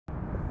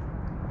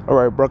All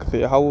right,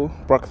 Brakathiya Howell,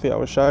 Brakathiya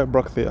Awashai,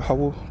 Brakathiya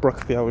Howell,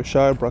 Brakathiya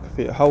Awashai,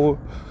 Brakathiya Howell,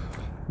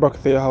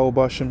 Brakathiya Howell,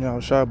 Bashim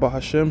Yahushai,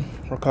 Bahashim,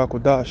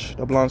 Rakakwadash,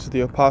 that belongs to the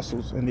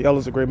apostles and the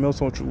elders of Great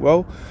Millstone True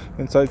Well,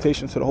 and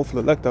salutations to the hopeful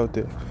elect out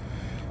there.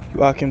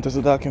 You Akim to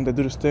Zadakim that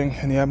do this thing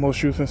in the utmost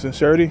truth and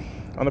sincerity.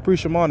 On the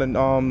pre-Shaman,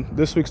 and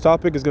this week's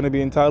topic is going to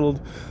be entitled,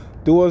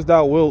 Do As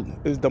Thou Wilt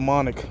is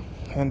Demonic.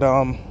 And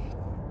the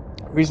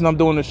reason I'm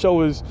doing the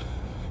show is,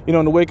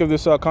 in the wake of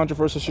this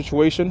controversial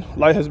situation,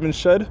 light has been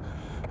shed,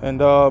 and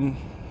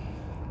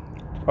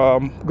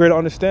greater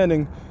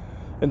understanding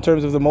in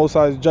terms of the Most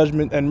High's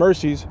judgment and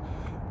mercies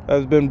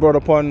has been brought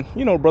upon,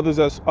 brothers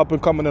that's up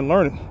and coming and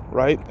learning,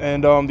 right?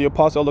 And the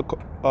Apostle Elder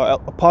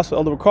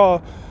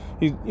Rakar,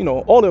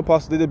 all the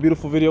apostles, they did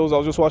beautiful videos. I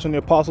was just watching the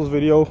apostles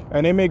video,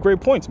 and they made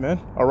great points, man.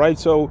 All right,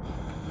 so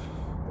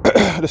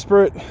the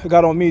Spirit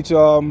got on me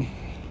to,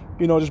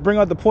 just bring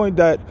out the point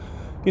that,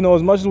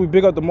 as much as we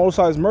big up the Most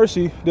High's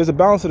mercy, there's a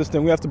balance to this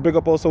thing. We have to big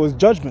up also His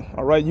judgment,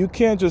 all right? You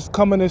can't just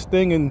come in this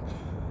thing and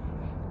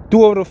do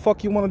whatever the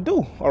fuck you want to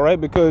do, all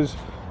right? Because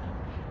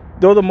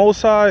though the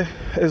Most High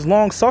is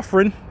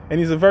long-suffering, and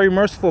He's a very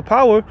merciful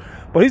power,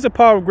 but He's a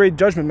power of great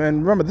judgment,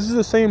 man. Remember, this is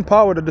the same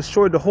power that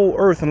destroyed the whole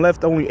earth and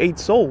left only 8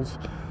 souls.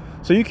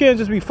 So you can't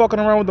just be fucking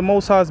around with the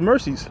Most High's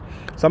mercies.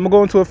 So I'm going to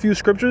go into a few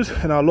scriptures,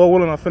 and Lord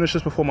willing, I'll finish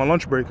this before my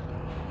lunch break.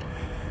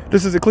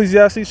 This is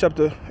Ecclesiastes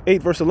chapter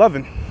 8, verse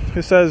 11.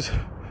 It says,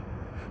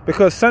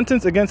 because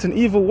sentence against an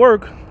evil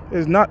work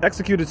is not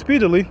executed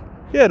speedily,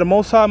 the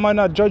Most High might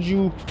not judge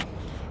you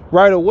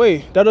right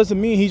away. That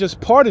doesn't mean He just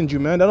pardoned you,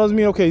 man. That doesn't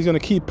mean, okay, He's going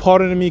to keep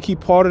pardoning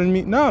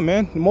me. Nah,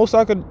 man. The Most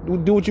High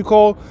could do what you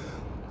call,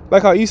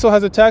 like how Esau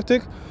has a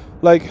tactic.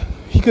 Like,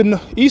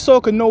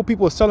 Esau could know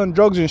people are selling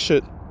drugs and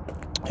shit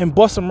and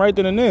bust them right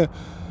then and there.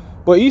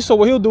 But Esau,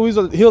 what he'll do is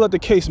he'll let the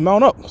case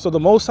mount up. So the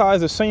Most High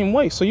is the same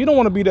way. So you don't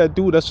want to be that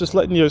dude that's just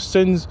letting your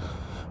sins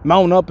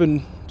mount up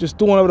and just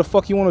doing whatever the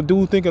fuck you want to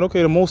do, thinking,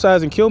 okay, the Most High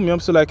hasn't killed me,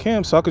 I'm still at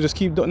camp, so I could just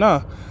keep doing.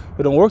 Nah,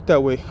 it don't work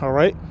that way, all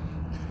right?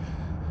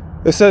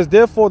 It says,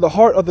 therefore, the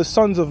heart of the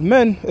sons of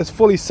men is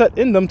fully set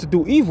in them to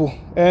do evil.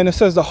 And it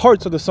says the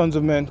hearts of the sons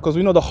of men, because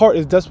we know the heart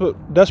is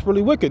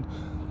desperately wicked.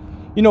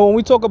 When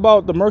we talk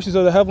about the mercies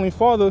of the Heavenly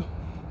Father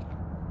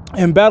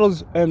and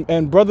battles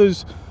and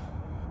brothers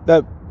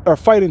that are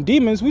fighting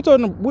demons,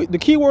 the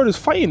key word is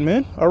fighting,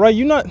 man. All right,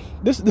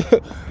 this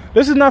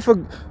is not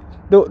for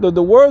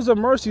the words of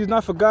mercy is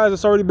not for guys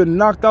that's already been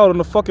knocked out on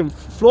the fucking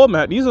floor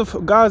mat. These are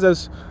for guys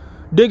that's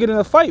digging in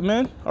a fight,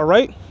 man. All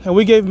right, and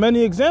we gave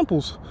many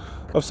examples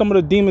of some of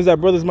the demons that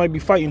brothers might be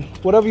fighting,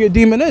 whatever your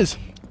demon is.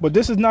 But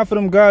this is not for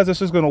them guys that's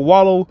just gonna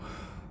wallow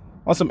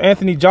on some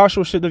Anthony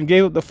Joshua shit and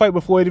gave up the fight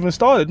before it even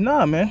started.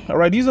 Nah, man. All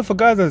right, these are for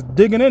guys that's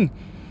digging in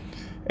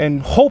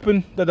and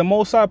hoping that the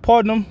Most High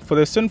pardon them for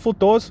their sinful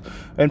thoughts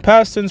and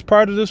past sins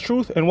prior to this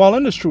truth and while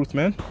in this truth,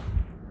 man.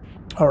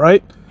 All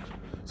right,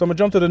 so I'm gonna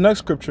jump to the next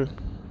scripture,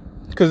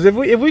 because if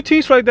we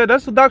teach like that,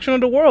 that's the doctrine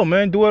of the world,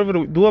 man. Do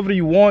whatever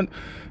you want.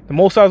 The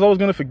Most High is always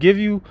gonna forgive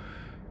you.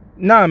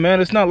 Nah, man,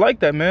 it's not like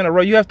that, man. All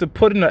right, you have to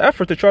put in the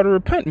effort to try to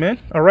repent, man.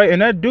 All right,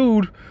 and that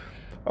dude,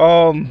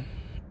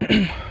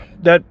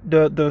 that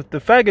the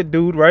faggot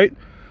dude, right?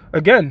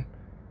 Again,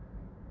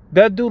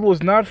 that dude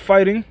was not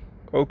fighting.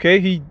 Okay,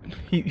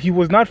 he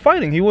was not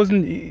fighting. He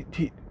wasn't.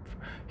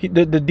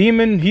 The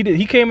demon.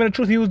 He came in the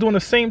truth. He was doing the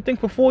same thing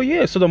for 4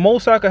 years. So the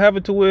Most High could have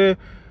it to where,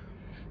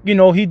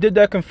 he did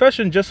that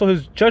confession just so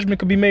his judgment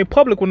could be made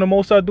public when the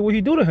Most High do what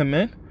He do to him,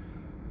 man.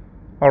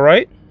 All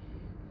right.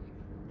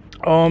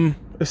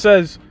 It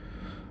says,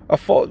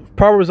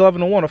 Proverbs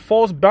 11:1, a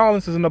false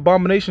balance is an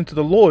abomination to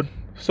the Lord.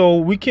 So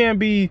we can't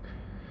be,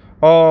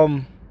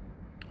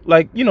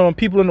 like,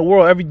 people in the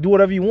world, do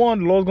whatever you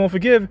want, the Lord's going to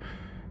forgive.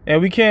 And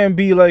we can't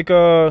be like,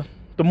 the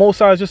Most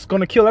High is just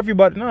going to kill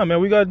everybody. Nah, man,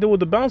 we got to deal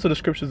with the balance of the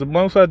scriptures. The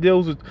Most High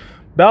deals with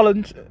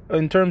balance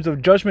in terms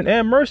of judgment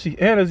and mercy.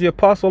 And as the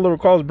Apostle Elder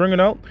Rakar is bringing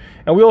out,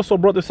 and we also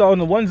brought this out in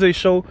the Wednesday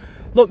show,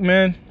 look,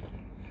 man,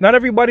 not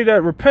everybody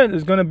that repent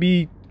is going to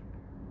be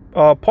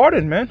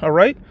pardoned, man, all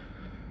right?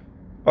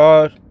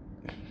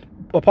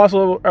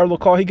 Apostle Elder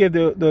Rakar, he gave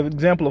the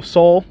example of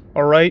Saul,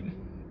 all right?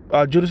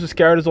 Judas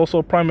Iscariot is also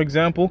a prime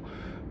example.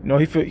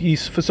 He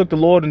forsook the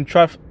Lord and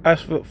tried to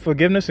ask for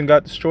forgiveness and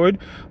got destroyed.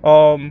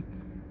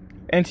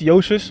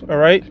 Antiochus, all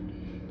right?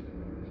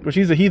 Which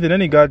he's a heathen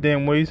any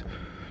goddamn ways.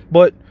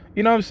 But,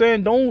 you know what I'm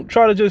saying? Don't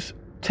try to just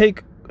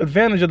take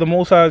advantage of the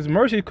Most High's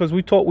mercy, because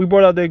we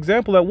brought out the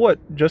example that what?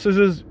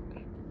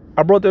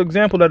 I brought the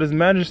example that His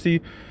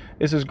majesty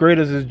is as great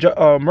as His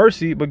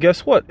mercy, but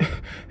guess what?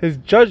 His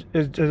judge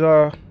is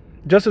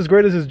just as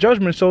great as His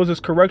judgment, so is His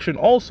correction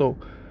also.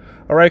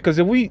 All right, because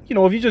if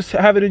you just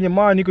have it in your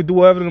mind, you could do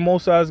whatever the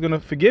Most High is gonna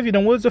forgive you,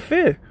 then where's the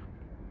fear?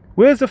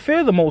 Where's the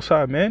fear of the Most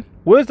High, man?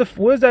 Where's that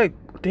fear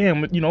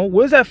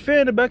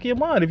in the back of your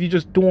mind if you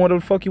just doing whatever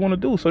the fuck you want to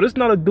do? So this is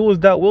not a do as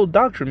thou wilt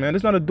doctrine, man.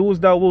 It's not a do as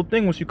thou wilt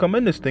thing once you come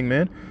in this thing,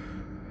 man.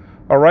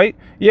 All right,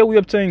 yeah, we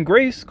obtain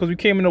grace because we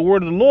came in the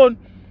word of the Lord,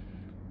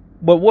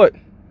 but what?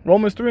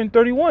 Romans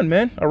 3:31,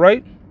 man. All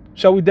right,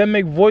 shall we then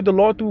make void the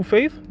law through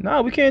faith?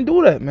 Nah, we can't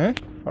do that, man.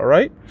 All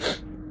right.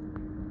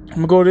 I'm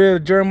going to go there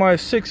to Jeremiah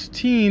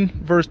 16,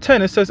 verse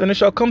 10. It says, "And it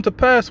shall come to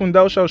pass when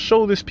thou shalt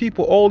show this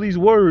people all these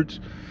words,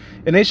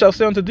 and they shall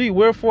say unto thee,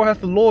 Wherefore hath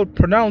the Lord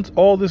pronounced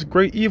all this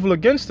great evil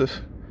against us?"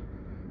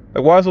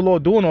 Like, why is the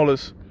Lord doing all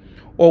this?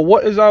 Or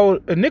what is our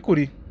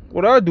iniquity?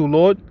 What I do,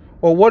 Lord?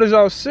 Or what is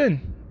our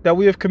sin that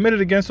we have committed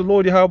against the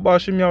Lord Yahweh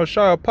Hashem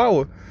Yahushua our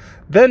power?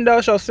 Then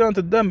thou shalt say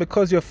unto them,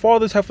 Because your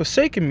fathers have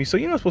forsaken me. So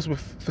you're not supposed to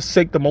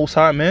forsake the Most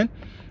High, man.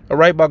 All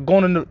right, by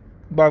going into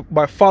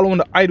by following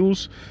the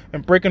idols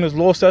and breaking his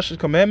law, statutes,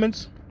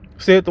 commandments,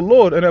 saith the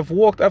Lord, and have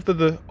walked after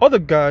the other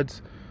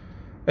gods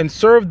and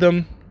served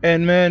them.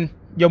 And man,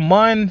 your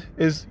mind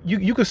is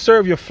you can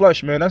serve your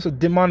flesh, man. That's a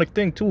demonic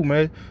thing too,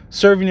 man.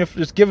 Serving your,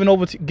 just giving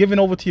over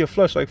to your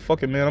flesh. Like,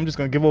 fuck it, man, I'm just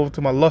gonna give over to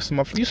my lust and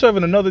my. You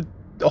serving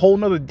a whole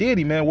nother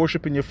deity, man.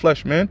 Worshiping your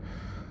flesh, man.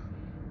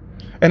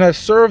 And have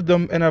served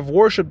them and have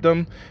worshipped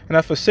them and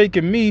have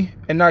forsaken me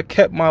and not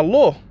kept my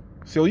law.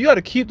 So you got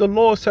to keep the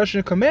law, statutes,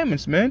 and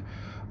commandments, man.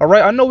 All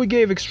right, I know we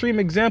gave extreme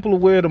example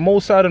of where the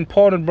Most High and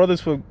pardoned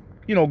brothers for,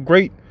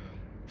 great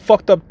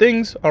fucked up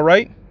things. All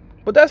right,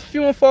 but that's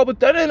few and far. But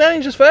that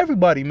ain't just for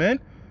everybody, man.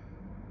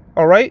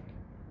 All right,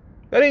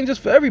 that ain't just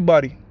for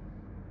everybody.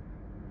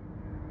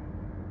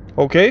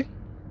 Okay,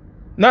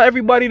 not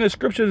everybody in the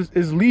scriptures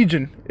is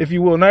legion, if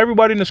you will. Not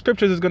everybody in the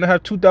scriptures is gonna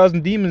have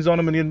 2,000 demons on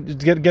them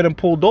and get them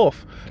pulled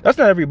off. That's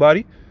not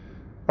everybody.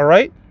 All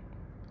right.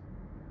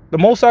 The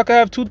Most High can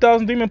have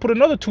 2,000 demons and put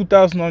another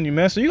 2,000 on you,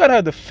 man. So you gotta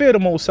have the fear of the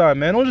Most High,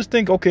 man. Don't just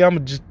think, okay, I'm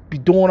gonna just be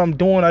doing what I'm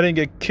doing. I didn't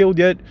get killed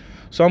yet,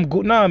 so I'm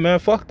good. Nah, man,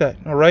 fuck that.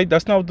 All right,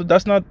 that's not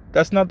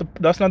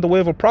the way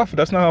of a prophet.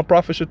 That's not how a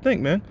prophet should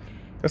think, man.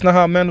 That's not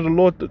how a man of the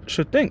Lord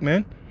should think,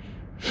 man.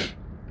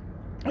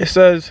 It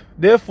says,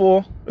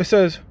 therefore, ye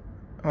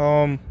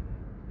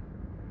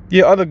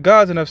other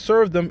gods, and have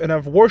served them, and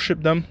have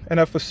worshipped them, and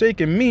have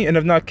forsaken me, and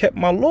have not kept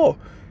my law.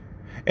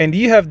 And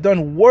ye have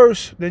done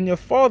worse than your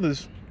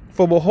fathers.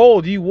 For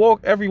behold, ye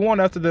walk every one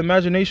after the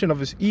imagination of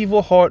his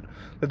evil heart,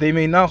 that they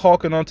may not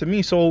hearken unto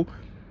me. So,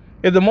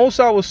 if the Most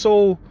High was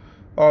so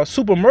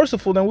super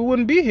merciful, then we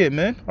wouldn't be here,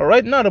 man. All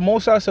right, now the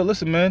Most High said,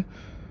 listen, man,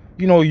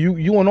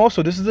 you and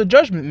also this is a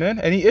judgment, man,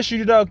 and he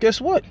issued it out.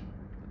 Guess what?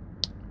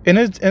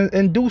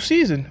 In due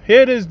season. Here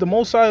it is. The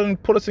Most High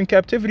put us in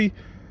captivity,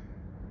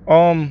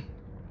 in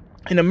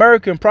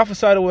America, and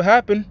prophesied it would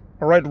happen.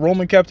 All right,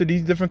 Roman captivity,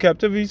 these different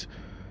captivities,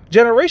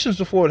 generations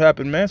before it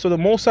happened, man. So the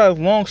Most High is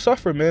long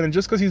suffering, man, and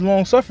just because he's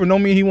long suffering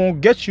don't mean he won't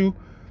get you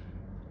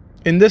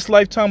in this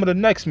lifetime or the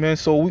next, man.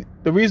 So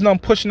the reason I'm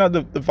pushing out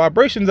the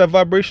vibrations, that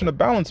vibration of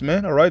balance,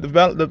 man. All right,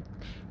 the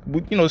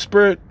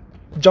Spirit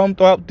jumped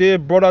out there,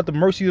 brought out the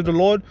mercy of the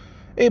Lord.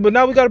 Hey, but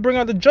now we got to bring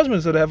out the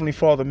judgments of the Heavenly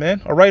Father, man.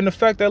 All right, and the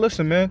fact that,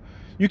 listen, man,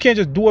 you can't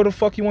just do what the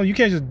fuck you want. You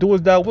can't just do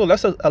as thou will.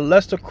 That's a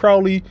Lester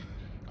Crowley,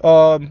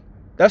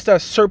 that's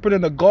that serpent in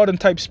the garden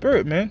type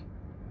spirit, man.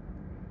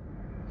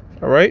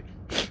 All right.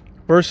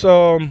 Verse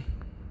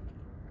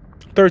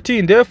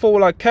 13, therefore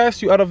will I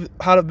cast you out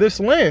of this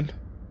land.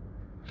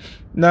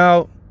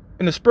 Now,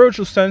 in the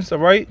spiritual sense, all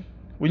right,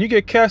 when you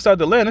get cast out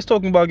the land, it's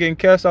talking about getting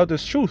cast out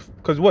this truth.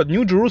 Because what?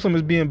 New Jerusalem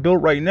is being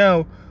built right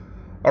now,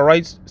 all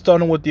right,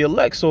 starting with the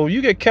elect. So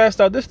you get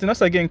cast out this thing, that's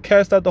like getting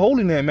cast out the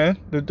Holy Land, man.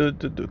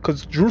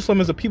 Because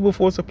Jerusalem is a people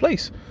for it's a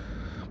place.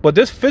 But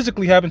this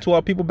physically happened to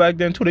our people back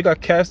then too. They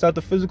got cast out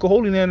the physical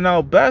Holy Land, and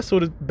now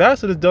Bastard is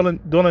dwelling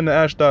in the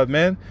Ashdod,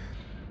 man.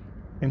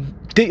 And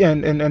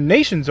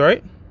nations,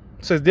 right?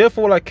 It says,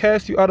 therefore will I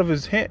cast you out of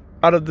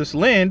this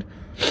land,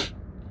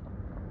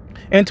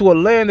 into a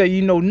land that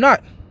ye know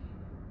not,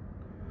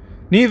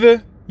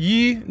 neither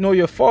ye nor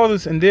your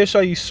fathers, and there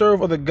shall ye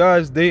serve other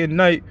gods day and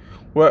night,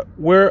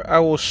 where I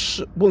will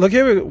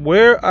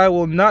where I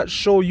will not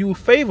show you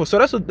favor. So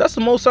that's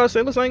the Most High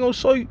saying, listen, I ain't gonna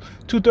show you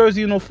 2/3 of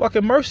you no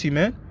fucking mercy,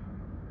 man,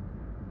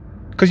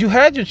 because you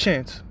had your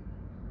chance,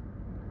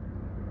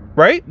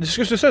 right? The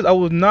scripture says, I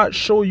will not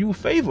show you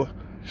favor.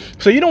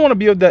 So you don't want to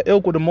be of that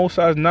ilk where the Most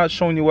High is not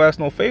showing your ass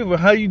no favor.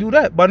 How do you do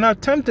that? By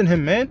not tempting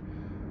him, man.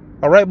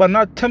 All right, by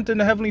not tempting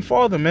the Heavenly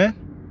Father, man.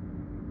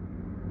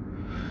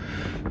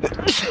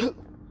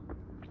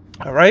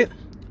 All right.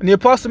 And the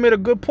apostle made a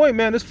good point,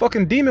 man. This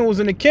fucking demon was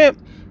in the camp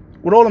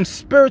with all them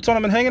spirits on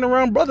him and hanging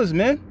around brothers,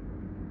 man.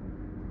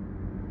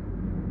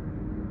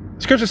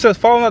 Scripture says,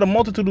 following out a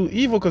multitude of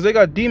evil, because they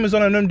got demons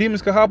on them, and them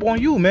demons can hop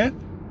on you, man.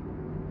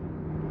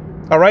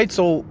 All right,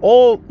 so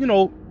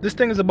this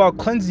thing is about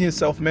cleansing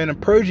yourself, man, and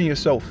purging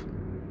yourself.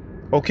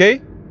 Okay?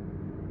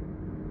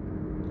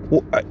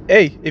 Well,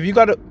 hey, if you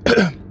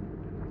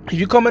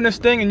come in this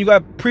thing and you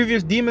got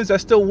previous demons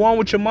that still want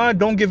with your mind,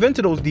 don't give in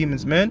to those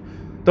demons, man.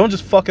 Don't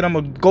just fuck it, I'm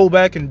gonna go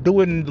back and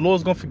do it and the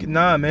Lord's gonna forget.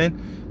 Nah,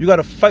 man. You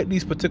gotta fight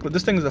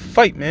this thing is a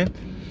fight, man.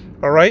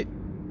 All right?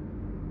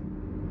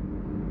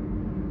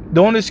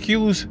 Don't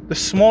excuse the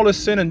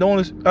smallest sin, and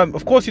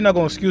of course you're not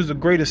gonna excuse the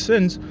greatest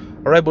sins.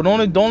 All right, but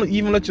don't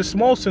even let your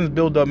small sins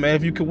build up, man.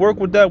 If you can work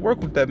with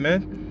that,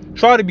 man.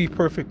 Try to be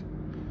perfect.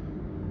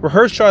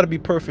 Try to be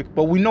perfect.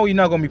 But we know you're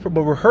not gonna be perfect.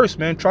 But rehearse,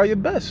 man. Try your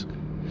best.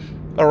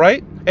 All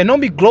right, and don't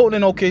be gloating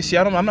in, okay, see,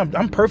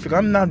 I'm perfect.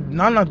 I'm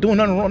not doing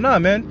nothing wrong. Nah,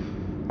 man.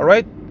 All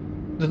right,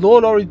 The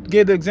Lord already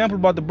gave the example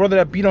about the brother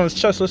that beat on his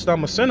chest, listen,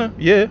 I'm a sinner.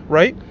 Yeah,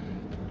 right?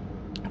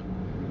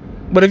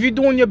 But if you're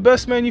doing your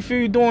best, man, you feel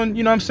you're doing,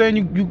 you know what I'm saying?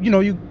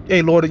 You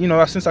hey, Lord, you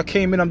know, since I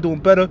came in, I'm doing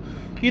better.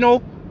 You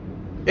know,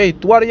 hey,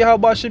 throughout your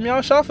how shit me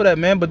out, shout for that,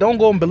 man. But don't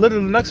go and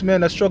belittle the next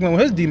man that's struggling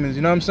with his demons,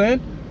 you know what I'm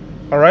saying?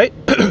 All right?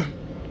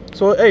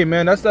 So, hey,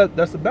 man, that's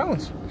the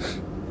balance.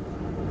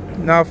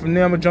 Now, from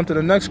there, I'm going to jump to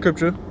the next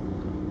scripture.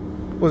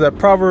 What was that?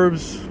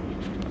 Proverbs.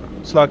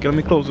 Slack it, let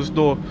me close this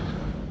door.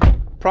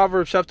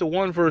 Proverbs chapter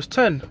 1, verse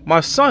 10. My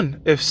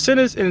son, if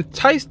sinners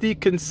entice thee,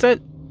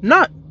 consent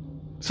not.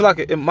 Slack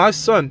it, my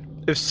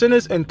son, if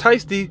sinners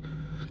entice thee,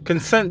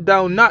 consent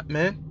thou not,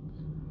 man.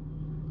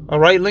 All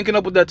right, linking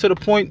up with that to the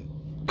point,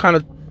 kind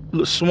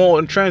of small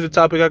and transit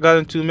topic I got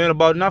into, man,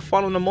 about not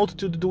following the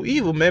multitude to do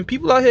evil, man.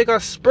 People out here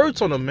got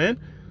spurts on them, man.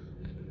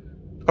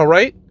 All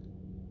right.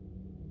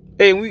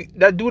 Hey,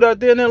 that dude out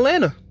there in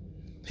Atlanta,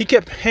 he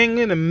kept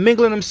hanging and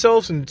mingling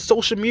himself and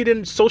social media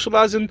and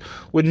socializing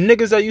with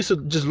niggas that used to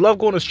just love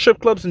going to strip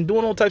clubs and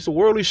doing all types of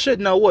worldly shit.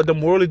 Now what? The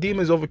worldly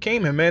demons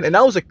overcame him, man. And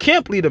that was a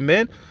camp leader,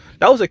 man.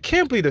 That was a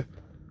camp leader.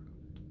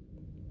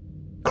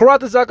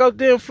 Karatazak out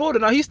there in Florida.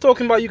 Now he's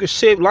talking about you can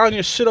shave, line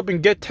your shit up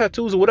and get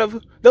tattoos or whatever.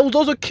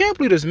 Those are camp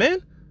leaders,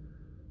 man.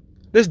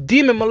 This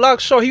demon Malak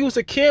Shaw, he was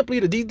a camp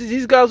leader.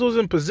 These guys was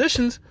in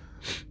positions,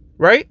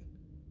 right?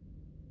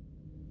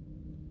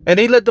 And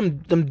they let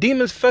them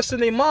demons fester in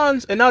their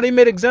minds, and now they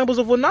made examples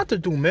of what not to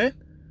do, man.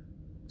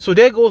 So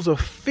there goes a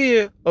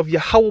fear of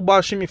Yahweh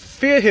Bashim.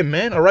 Fear him,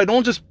 man. All right,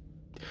 don't just,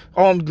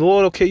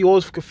 Lord, okay, you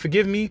always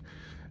forgive me.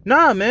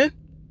 Nah, man.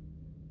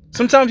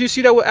 Sometimes you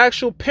see that with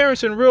actual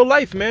parents in real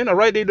life, man. All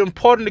right, they done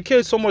pardon the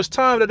kids so much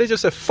time that they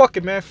just said, fuck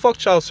it, man. Fuck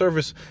child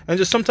service. And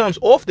just sometimes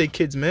off their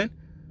kids, man.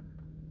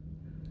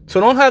 So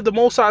don't have the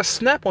Most High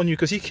snap on you,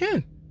 because he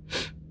can.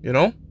 You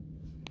know?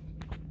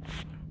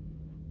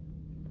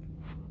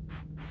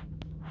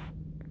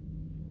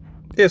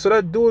 Yeah, so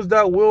that do is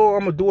that will.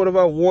 I'm going to do whatever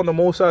I want. The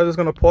Most High is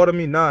going to pardon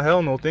me. Nah,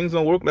 hell no. Things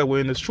don't work that way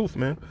in this truth,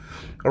 man.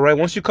 All right,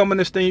 once you come in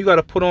this thing, you got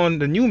to put on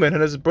the new man.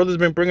 And as his brother's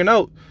been bringing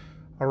out,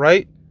 all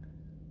right?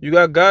 You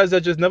got guys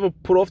that just never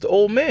put off the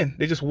old man.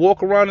 They just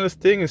walk around in this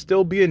thing and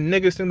still be a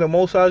niggas thing. The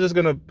Most High is just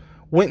going to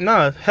wink.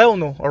 Nah, hell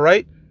no, all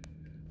right?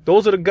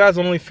 Those are the guys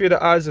that only fear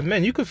the eyes of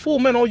men. You can fool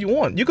men all you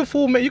want. You can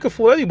fool men. You can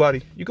fool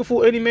anybody. You can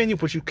fool any man,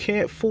 but you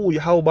can't fool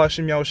Yahweh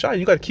Bashim Yahushai.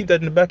 You got to keep that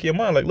in the back of your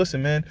mind. Like,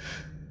 listen, man,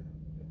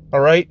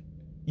 all right?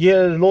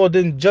 Yeah, the Lord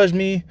didn't judge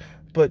me,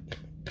 but,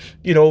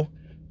 you know,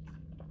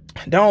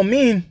 that don't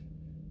mean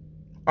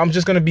I'm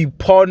just going to be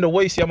pardoned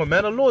away. See, I'm a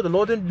man of the Lord. The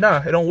Lord didn't,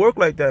 nah, it don't work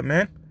like that,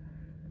 man.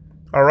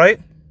 All right?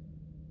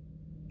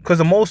 Because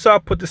the Most High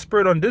put the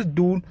spirit on this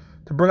dude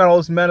to bring out all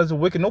his manners of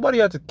wicked. Nobody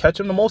had to catch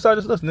him. The Most High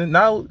just listen.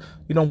 Now,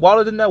 you know,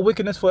 wallowed in that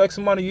wickedness for X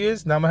amount of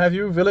years. Now I'm going to have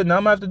you reveal it. Now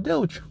I'm going to have to deal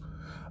with you.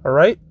 All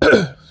right?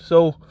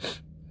 So,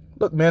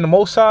 look, man, the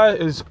Most High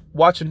is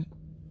watching,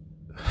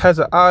 has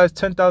the eyes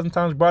 10,000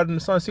 times brighter than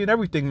the sun, seeing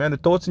everything, man. The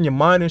thoughts in your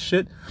mind and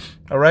shit.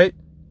 All right?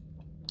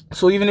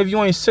 So even if you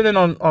ain't sinning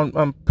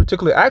on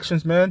particular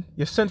actions, man,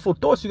 your sinful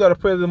thoughts, you gotta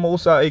pray to the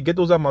Most High. Hey, get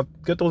those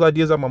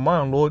ideas out of my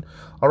mind, Lord.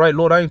 All right,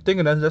 Lord, I ain't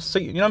thinking that. That's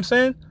Satan. You know what I'm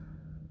saying?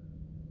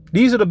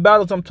 These are the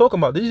battles I'm talking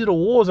about. These are the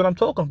wars that I'm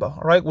talking about.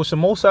 All right, which the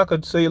Most High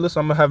could say,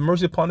 listen, I'm gonna have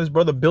mercy upon this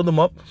brother, build him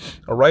up.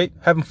 All right,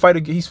 have him fight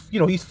again. He's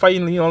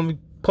fighting. You know, let me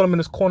put him in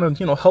this corner and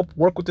help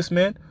work with this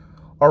man.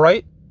 All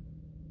right.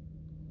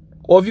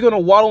 Or if you're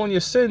going to wallow in your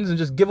sins and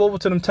just give over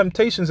to them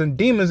temptations and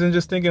demons and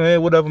just thinking, hey,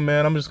 whatever,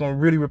 man, I'm just going to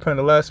really repent at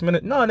the last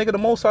minute. Nah, nigga, the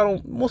Most High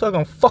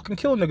going to fucking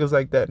kill niggas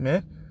like that,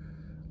 man.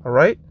 All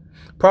right?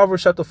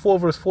 Proverbs chapter 4,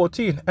 verse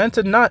 14.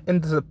 Enter not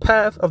into the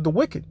path of the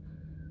wicked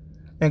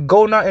and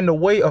go not in the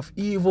way of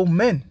evil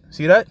men.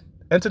 See that?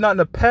 Enter not in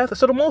the path.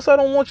 So the Most High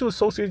don't want you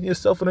associating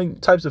yourself with any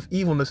types of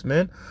evilness,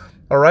 man.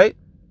 All right?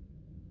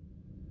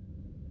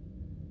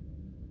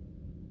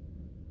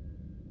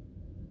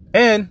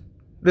 And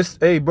this,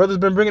 hey, brother's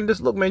been bringing this.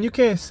 Look, man, you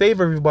can't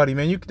save everybody,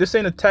 man. This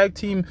ain't a tag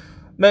team,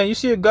 man. You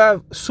see a guy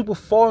super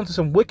fall into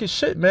some wicked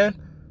shit, man.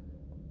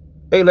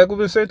 Hey, like we've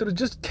been saying,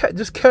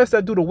 just cast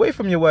that dude away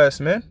from your ass,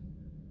 man.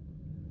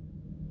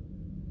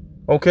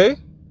 Okay?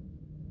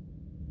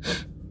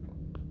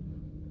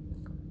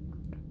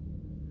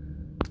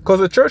 Because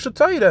the church will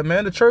tell you that,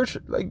 man. The church,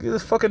 like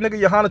this fucking nigga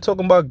Johanna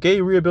talking about gay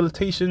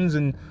rehabilitations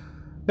and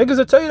niggas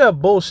will tell you that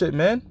bullshit,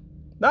 man.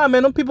 Nah,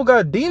 man, them people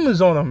got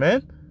demons on them,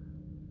 man.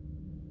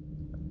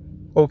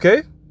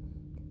 Okay?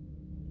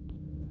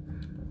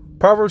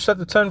 Proverbs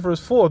chapter 10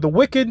 verse 4. The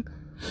wicked,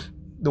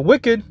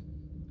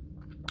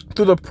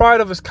 through the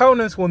pride of his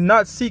countenance, will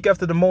not seek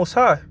after the Most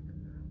High.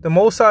 The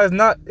Most High is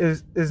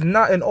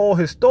not in all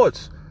his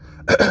thoughts.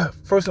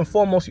 First and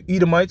foremost, you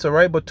Edomites, all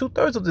right? But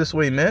 2/3 of this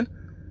way, man.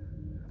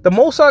 The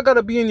Most High got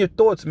to be in your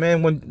thoughts,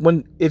 man.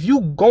 If you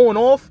going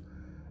off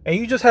and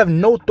you just have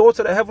no thoughts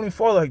of the Heavenly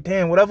Father, like,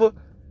 damn, whatever,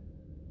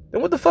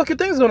 then what the fuck you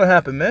think is going to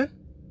happen, man?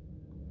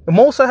 The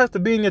Most High has to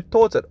be in your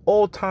thoughts at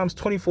all times,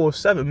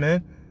 24/7,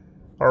 man.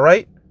 All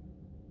right?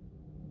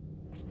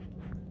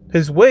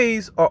 His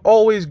ways are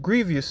always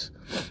grievous.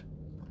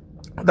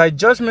 Thy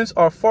judgments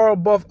are far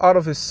above out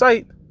of his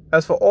sight.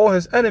 As for all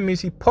his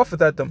enemies, he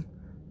puffeth at them.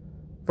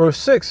 Verse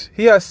 6,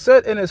 he has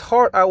said in his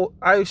heart,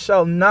 I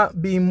shall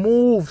not be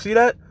moved. See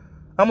that?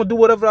 I'm going to do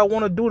whatever I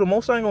want to do. The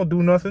Most High ain't going to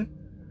do nothing.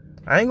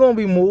 I ain't going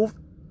to be moved.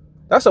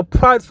 That's a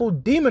prideful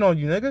demon on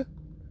you, nigga.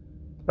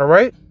 All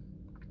right?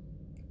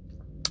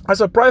 That's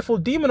a prideful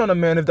demon on a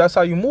man if that's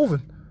how you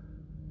moving.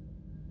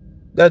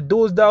 That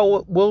doest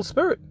thou will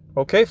spirit.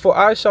 Okay? For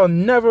I shall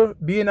never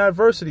be in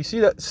adversity. See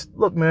that?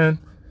 Look, man.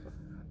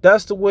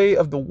 That's the way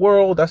of the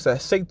world. That's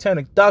that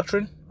satanic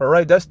doctrine. All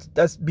right?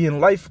 That's being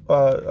life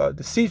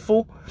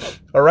deceitful.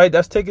 All right?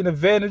 That's taking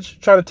advantage.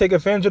 Trying to take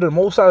advantage of the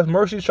Most High's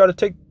mercies. Try to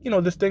take,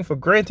 this thing for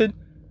granted.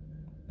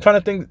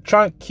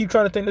 Keep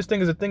trying to think this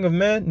thing is a thing of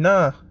man.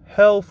 Nah.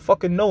 Hell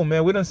fucking no,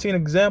 man. We done seen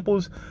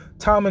examples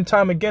time and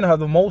time again how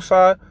the Most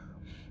High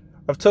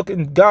have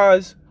taken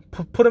guys,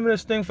 put them in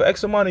this thing for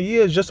X amount of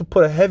years just to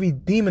put a heavy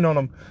demon on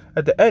them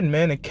at the end,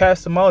 man, and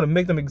cast them out and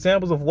make them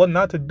examples of what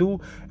not to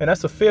do. And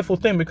that's a fearful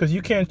thing because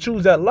you can't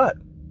choose that lot.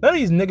 None of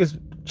these niggas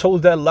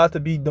chose that lot to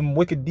be them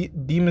wicked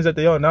demons that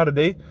they are now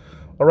today.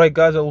 All right,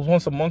 guys that was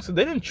once amongst us,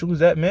 they didn't choose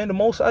that, man. The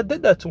Most High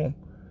did that to them.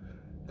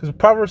 Because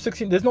Proverbs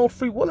 16, there's no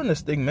free will in this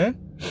thing, man.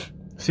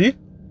 See?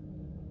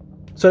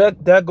 So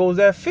that goes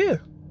that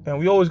fear. And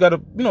we always got to,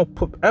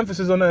 put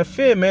emphasis on that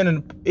fear, man.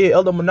 And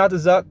Elder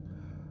Monatazak,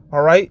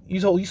 all right? You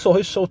saw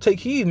his show, Take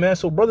Heed, man.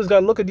 So brothers got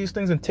to look at these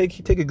things and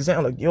take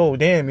example. Like, yo,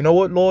 damn, you know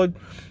what, Lord?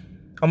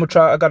 I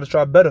got to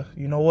try better.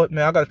 You know what,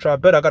 man? I got to try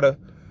better. I got to,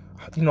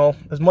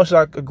 as much as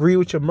I agree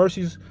with your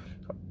mercies,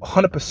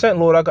 100%,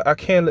 Lord, I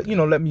can't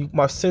let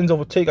my sins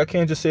overtake. I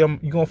can't just say you're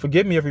going to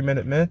forgive me every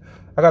minute, man.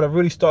 I got to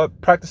really start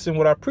practicing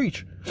what I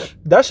preach.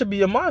 That should be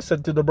your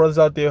mindset to the brothers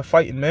out there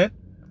fighting, man.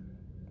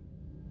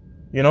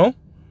 I'm going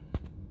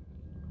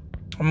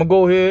to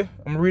go here.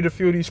 I'm going to read a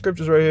few of these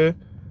scriptures right here.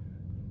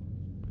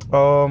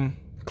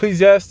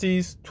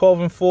 Ecclesiastes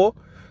 12:4.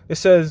 It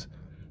says,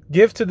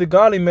 give to the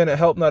godly man and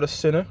help not a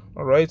sinner.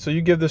 All right. So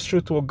you give this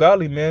truth to a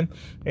godly man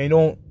and you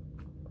don't,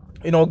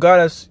 God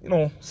has,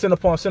 sin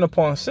upon sin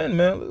upon sin,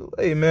 man.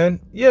 Hey, man.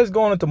 Yeah, it's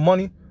going into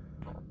money.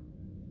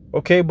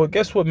 Okay. But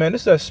guess what, man?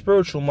 This is that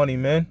spiritual money,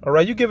 man. All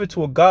right. You give it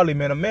to a godly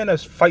man, a man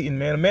that's fighting,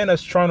 man, a man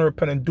that's trying to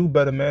repent and do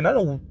better, man. I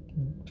don't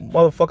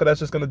motherfucker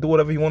that's just going to do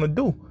whatever he want to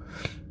do.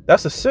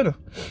 That's a sinner.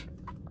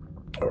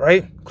 All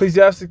right.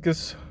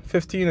 Ecclesiastes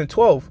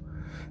 15:12.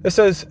 It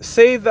says,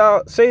 say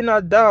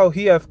not thou,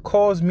 he hath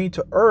caused me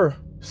to err.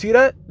 See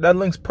that? That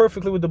links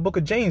perfectly with the book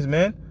of James,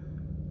 man.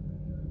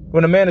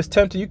 When a man is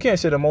tempted, you can't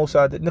say the Most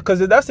High did.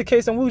 Because if that's the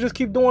case, then we'll just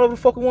keep doing whatever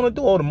the fuck we want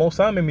to do. Oh, the Most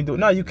High made me do it.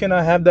 Nah, you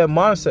cannot have that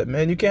mindset,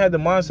 man. You can't have the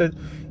mindset,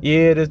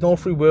 yeah, there's no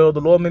free will.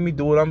 The Lord made me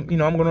do it. I'm going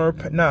to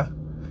repent. Nah.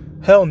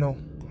 Hell no.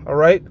 All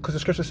right? Because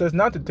the scripture says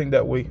not to think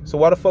that way. So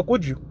why the fuck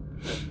would you?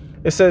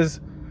 It says,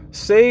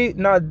 say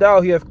not thou,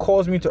 he hath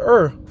caused me to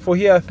err, for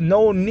he hath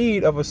no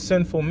need of a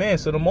sinful man.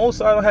 So the Most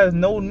High has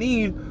no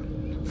need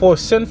for a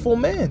sinful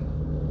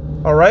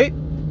man. All right?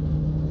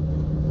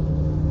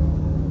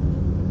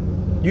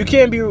 You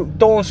can't be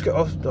throwing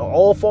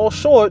all fall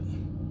short.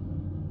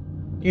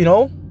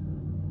 The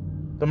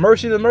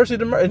mercy,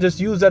 and just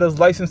use that as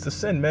license to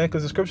sin, man.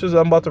 Because the scriptures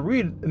I'm about to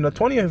read in the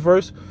 20th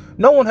verse,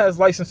 no one has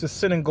license to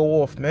sin and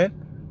go off, man.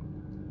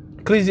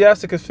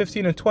 Ecclesiastes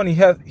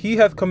 15:20, he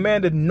hath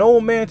commanded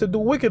no man to do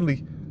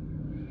wickedly,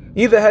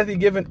 neither hath he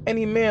given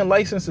any man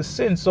license to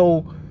sin.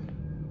 So,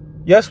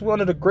 yes, we're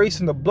under the grace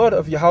and the blood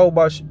of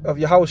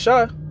Yahweh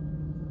Shai,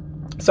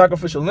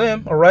 sacrificial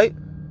lamb, all right?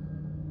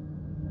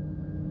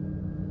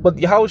 But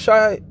Yahweh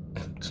Shai,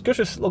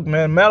 scriptures, look,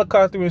 man,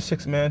 Malachi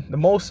 3:6, man, the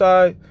Most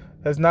High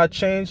has not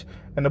changed,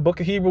 and the book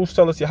of Hebrews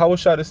tell us Yahweh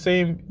Shai the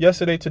same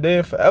yesterday, today,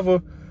 and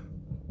forever.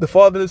 The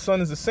Father and the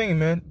Son is the same,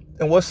 man.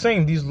 And what's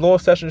same? These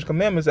laws, statutes,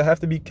 commandments that have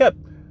to be kept.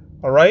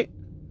 All right?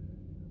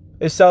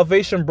 Is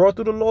salvation brought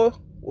through the law?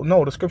 Well,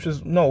 no, the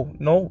scriptures,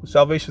 no.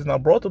 Salvation is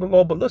not brought through the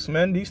law. But listen,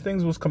 man, these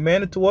things was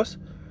commanded to us.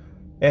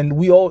 And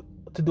we ought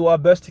to do our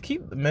best to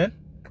keep them, man.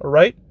 All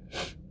right?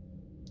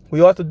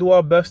 We ought to do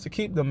our best to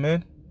keep them,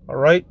 man. All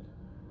right?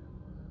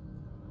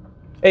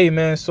 Hey,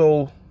 man,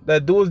 so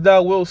that doest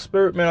thou will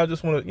spirit, man, I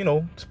just want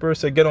to, Spirit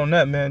said get on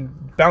that,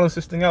 man. Balance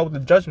this thing out with the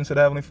judgments of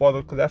the Heavenly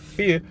Father, because that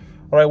fear,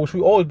 all right, which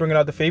we always bring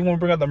out the fear. Even when we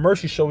bring out the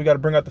mercy show, we got to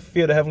bring out the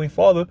fear of the Heavenly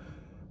Father,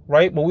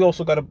 right? But we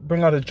also got to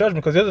bring out his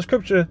judgment, because there's a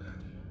scripture,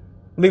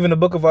 leaving the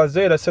book of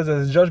Isaiah, that says that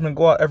his judgment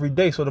go out every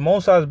day. So the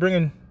Most High is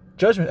bringing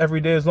judgment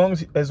every day, as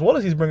well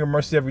as he's bringing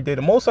mercy every day.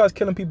 The Most High is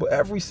killing people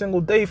every single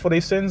day for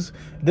their sins,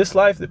 this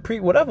life,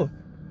 whatever.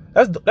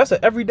 That's an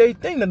everyday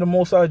thing that the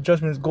Most High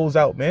judgment goes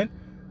out, man.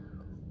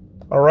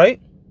 All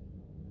right?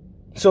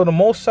 So the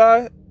Most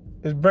High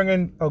is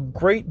bringing a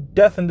great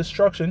death and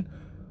destruction,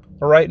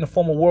 all right, in the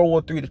form of World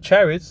War III, the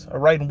chariots, all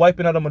right, and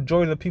wiping out a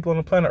majority of the people on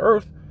the planet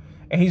Earth.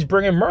 And he's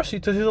bringing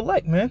mercy to his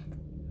elect, man.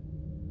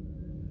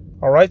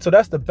 All right, so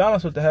that's the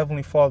balance with the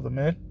Heavenly Father,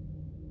 man.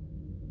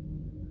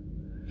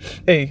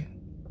 Hey,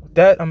 with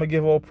that, I'm going to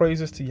give all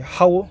praises to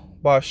Yahweh,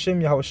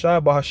 Bahashim, Yahweh Shai,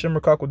 Bahashim,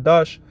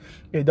 Rakakwadash.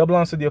 Hey, double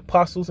honors to the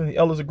apostles and the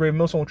elders of Great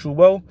Millstone with true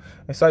well.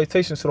 And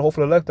salutations to the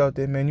hopeful elect out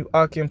there, man. You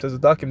Akim,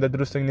 Tazadakim, that do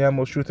this thing in the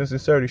utmost truth and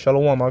sincerity.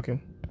 Shalom,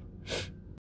 Akim.